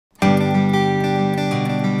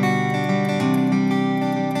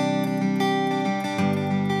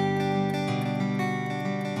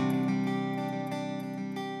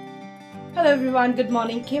everyone, good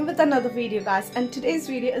morning. Came with another video guys, and today's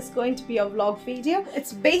video is going to be a vlog video.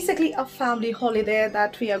 It's basically a family holiday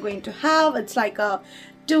that we are going to have. It's like a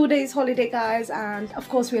 2 days holiday guys, and of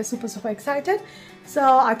course we are super excited. So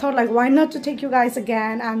I thought like why not to take you guys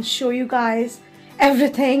again and show you guys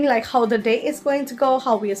everything, like how the day is going to go,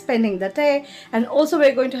 how we are spending the day, and also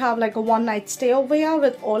we're going to have like a one-night stay over here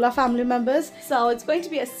with all our family members. So it's going to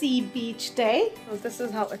be a sea beach day. So this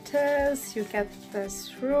is how it is. You get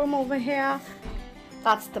this room over here.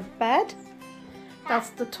 That's the bed.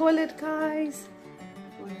 That's the toilet guys.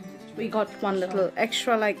 We got one little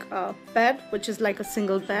extra like bed, which is like a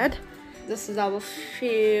single bed. This is our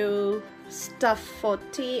few stuff for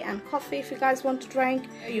tea and coffee if you guys want to drink.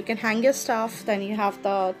 You can hang your stuff. Then you have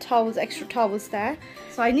the towels, extra towels there.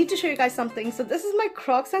 So I need to show you guys something. So this is my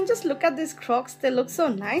Crocs, and just look at these Crocs. They look so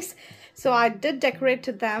nice. So I did decorate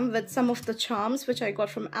them with some of the charms which I got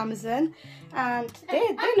from Amazon, and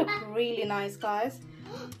they look really nice guys.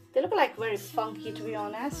 They look like very funky, to be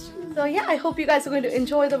honest. So yeah, I hope you guys are going to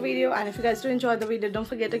enjoy the video, and if you guys do enjoy the video, don't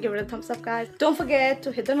forget to give it a thumbs up guys. Don't forget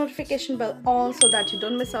to hit the notification bell on so that you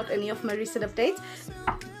don't miss out any of my recent updates.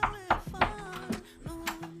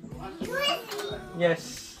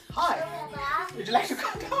 Yes. Hi. Would you like to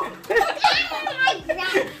come down?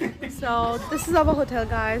 So this is our hotel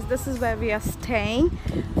guys. This is where we are staying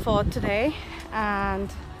for today,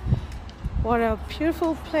 and what a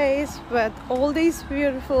beautiful place with all these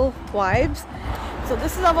beautiful vibes. So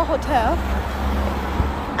this is our hotel,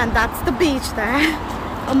 and that's the beach there.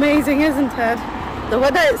 Amazing, isn't it? The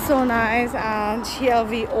weather is so nice, and here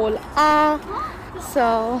we all are.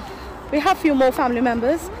 So we have few more family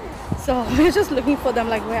members, so we're just looking for them,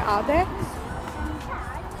 like where are they?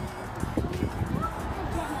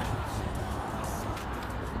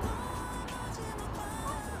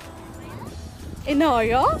 In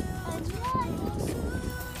Oyo?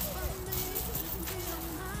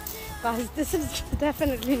 Guys, this is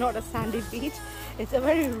definitely not a sandy beach. It's a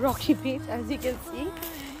very rocky beach, as you can see.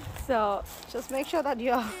 So just make sure that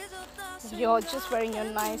you're just wearing your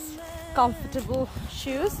nice comfortable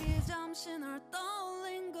shoes.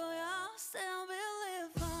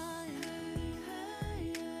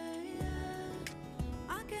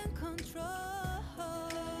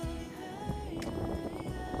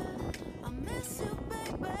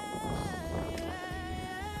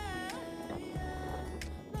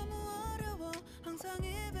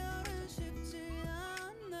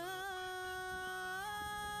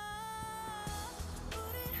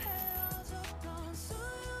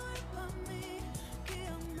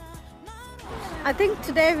 I think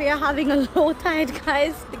today we are having a low tide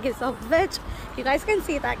guys, because of which you guys can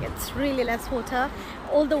see that it's really less water.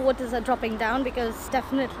 All the waters are dropping down because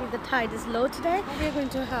definitely the tide is low today. We're going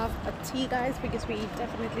to have a tea guys, because we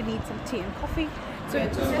definitely need some tea and coffee. So we're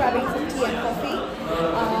just grabbing some tea and coffee.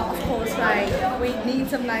 Of course, like we need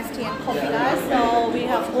some nice tea and coffee guys. So we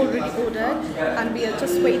have already ordered and we are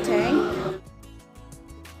just waiting.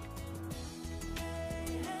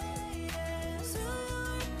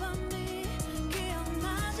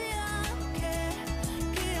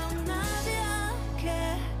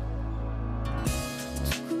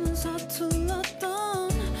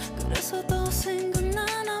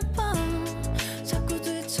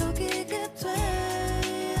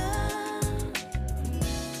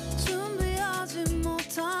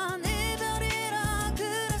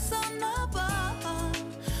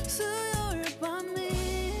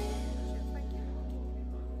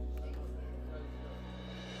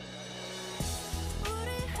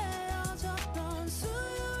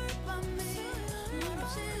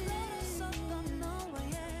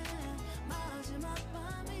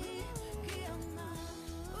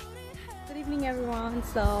 Good evening everyone.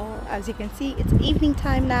 So as you can see, it's evening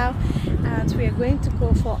time now, and we are going to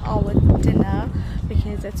go for our dinner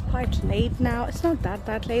because it's quite late now. It's not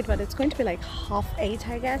that late, but it's going to be like 8:30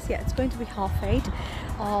 I guess. Yeah, it's going to be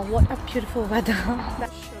 8:30. What a beautiful weather.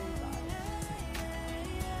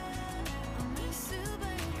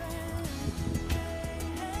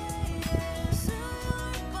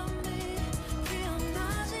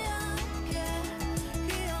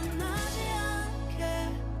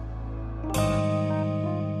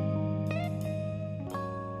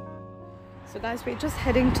 So guys, we're just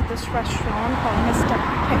heading to this restaurant called Mr.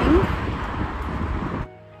 Ping.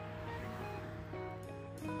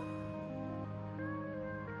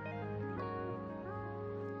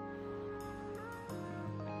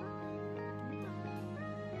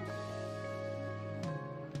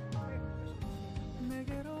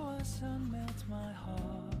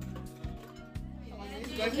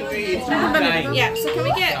 Yeah, so can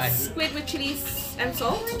we get squid with chilies and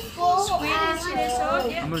salt. Sweet chili sauce,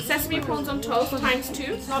 yeah. Sesame prawns on toast times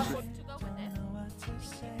 2.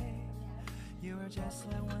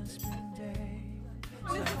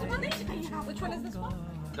 Which one is this one?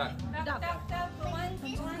 Done.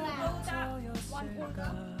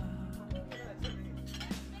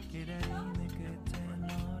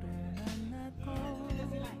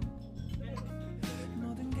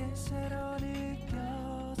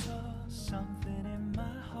 Something in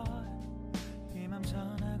my heart. 이 맘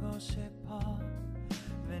전하고 싶어.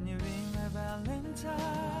 When you ring my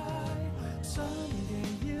Valentine. Sunny day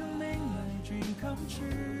you make my dream come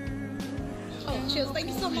true. Oh, cheers. Thank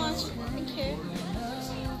you so much. Thank you.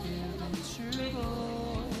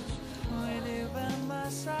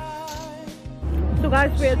 So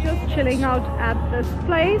guys, we are just chilling out at this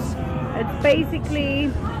place. It's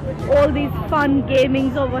basically all these fun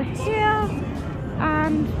gamings over here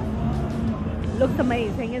and looks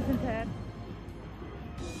amazing, isn't it?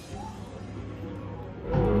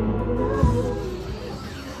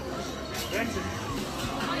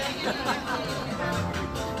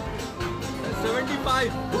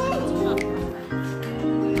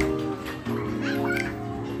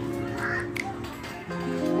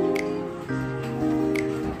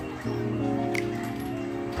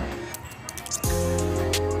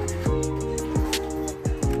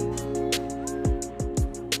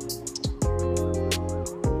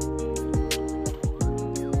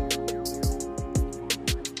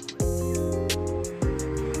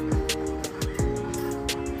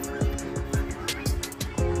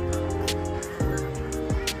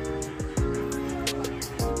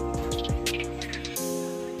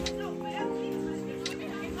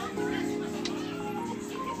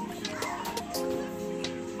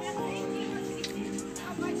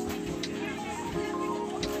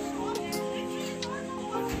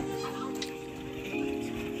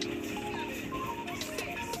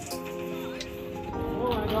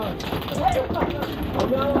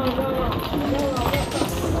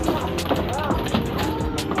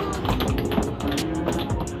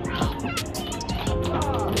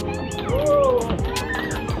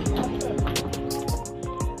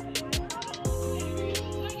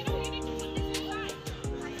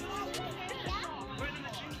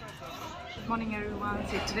 Good morning everyone.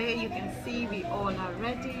 So today you can see we all are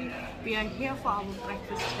ready. We are here for our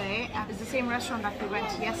breakfast today and it's the same restaurant that we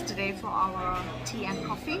went yesterday for our tea and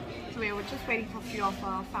coffee. So we were just waiting for a few of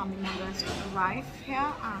our family members to arrive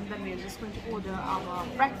here and then we're just going to order our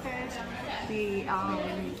breakfast. We are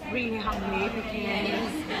really hungry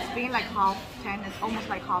because it's been like 10:30, it's almost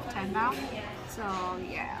like 10:30 now. So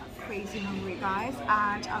yeah, crazy hungry guys,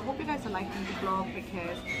 and I hope you guys are liking the vlog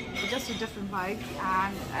because it's just a different vibe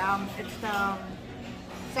and it's the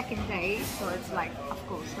second day, so it's like, of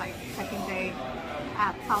course, like second day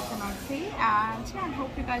at Southend on Sea. And yeah, I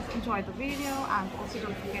hope you guys enjoyed the video and also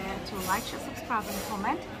don't forget to like, share, subscribe and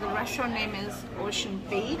comment. The restaurant name is Ocean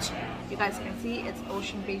Beach. You guys can see it's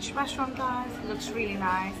Ocean Beach restaurant guys. It looks really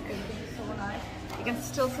nice, everything is so nice. You can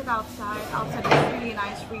still sit outside. Outside is really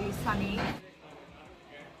nice, really sunny.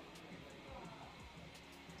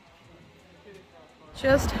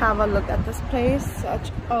 Just have a look at this place. Such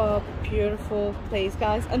a beautiful place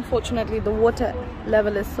guys. Unfortunately the water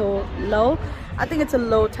level is so low. I think it's a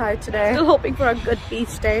low tide today. Still hoping for a good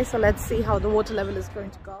beach day, so let's see how the water level is going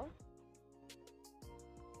to go.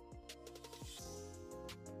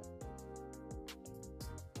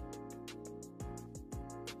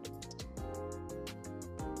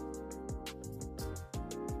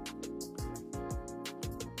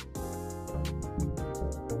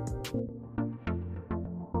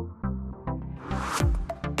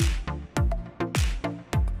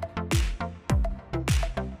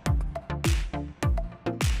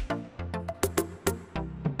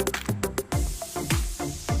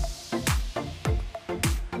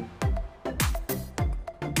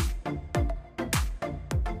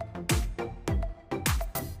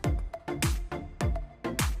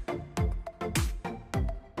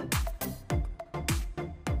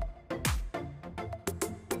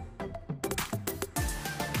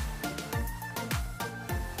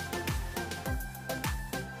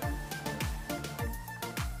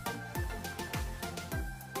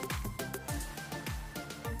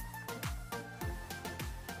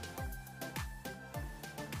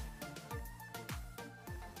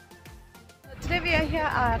 Today we are here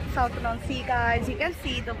at Southend on Sea guys. You can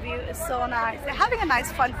see the view is so nice. They're having a nice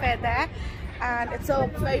fun fair there and it's a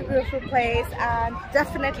very beautiful place and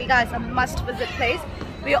definitely guys a must visit place.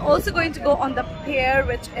 We are also going to go on the pier,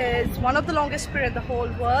 which is one of the longest pier in the whole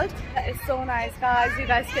world. That is so nice guys. You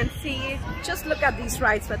guys can see, just look at these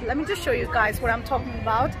rides, but let me just show you guys what I'm talking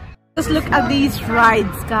about. Just look at these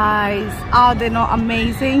rides, guys. Are they not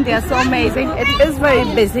amazing? They are so amazing. It is very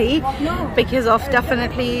busy because of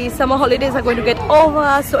definitely summer holidays are going to get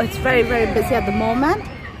over, so it's very busy at the moment.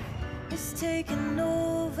 It's taking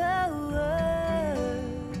over.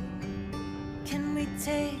 Can we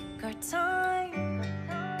take our time?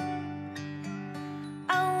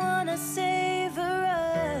 I wanna savor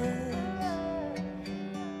us.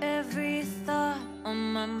 Every thought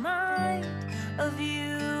on my mind of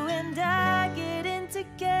you and I getting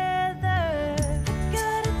together.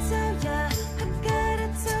 Gotta tell ya, I gotta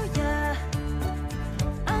tell ya,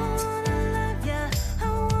 I wanna love ya, I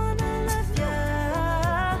wanna love ya.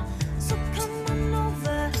 So come on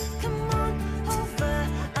over,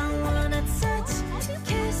 I wanna touch,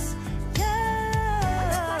 kiss ya.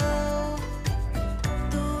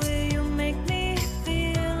 The way you make me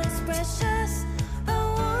feel is precious. I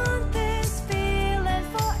want this feeling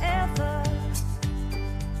forever.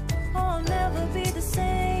 I'll never be the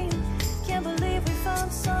same. Can't believe we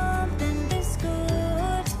found something this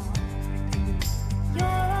good. You're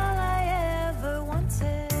all I ever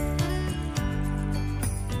wanted.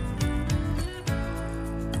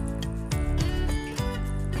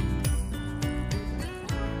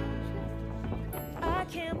 I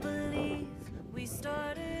can't believe we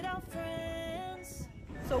started our friends.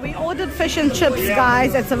 So we ordered fish and chips,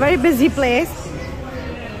 guys. It's a very busy place.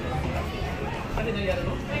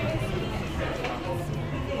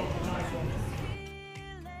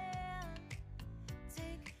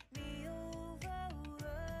 Take me over.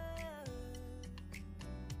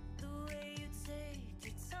 The way you take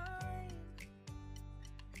your time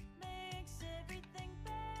makes everything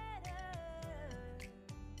better.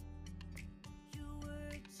 You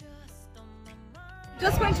were just on my mind.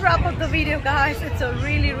 Just going to wrap up the video, guys. It's a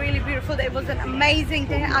really beautiful day. It was an amazing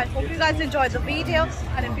day. I hope you guys enjoyed the video,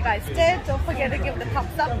 and if you guys did, don't forget to give it a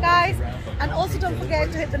thumbs up, guys, and also don't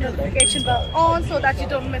forget to hit the notification bell on so that you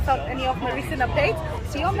don't miss out any of my recent updates.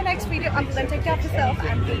 See you on the next video. Until then, take care of yourself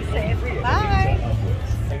and be safe. Bye.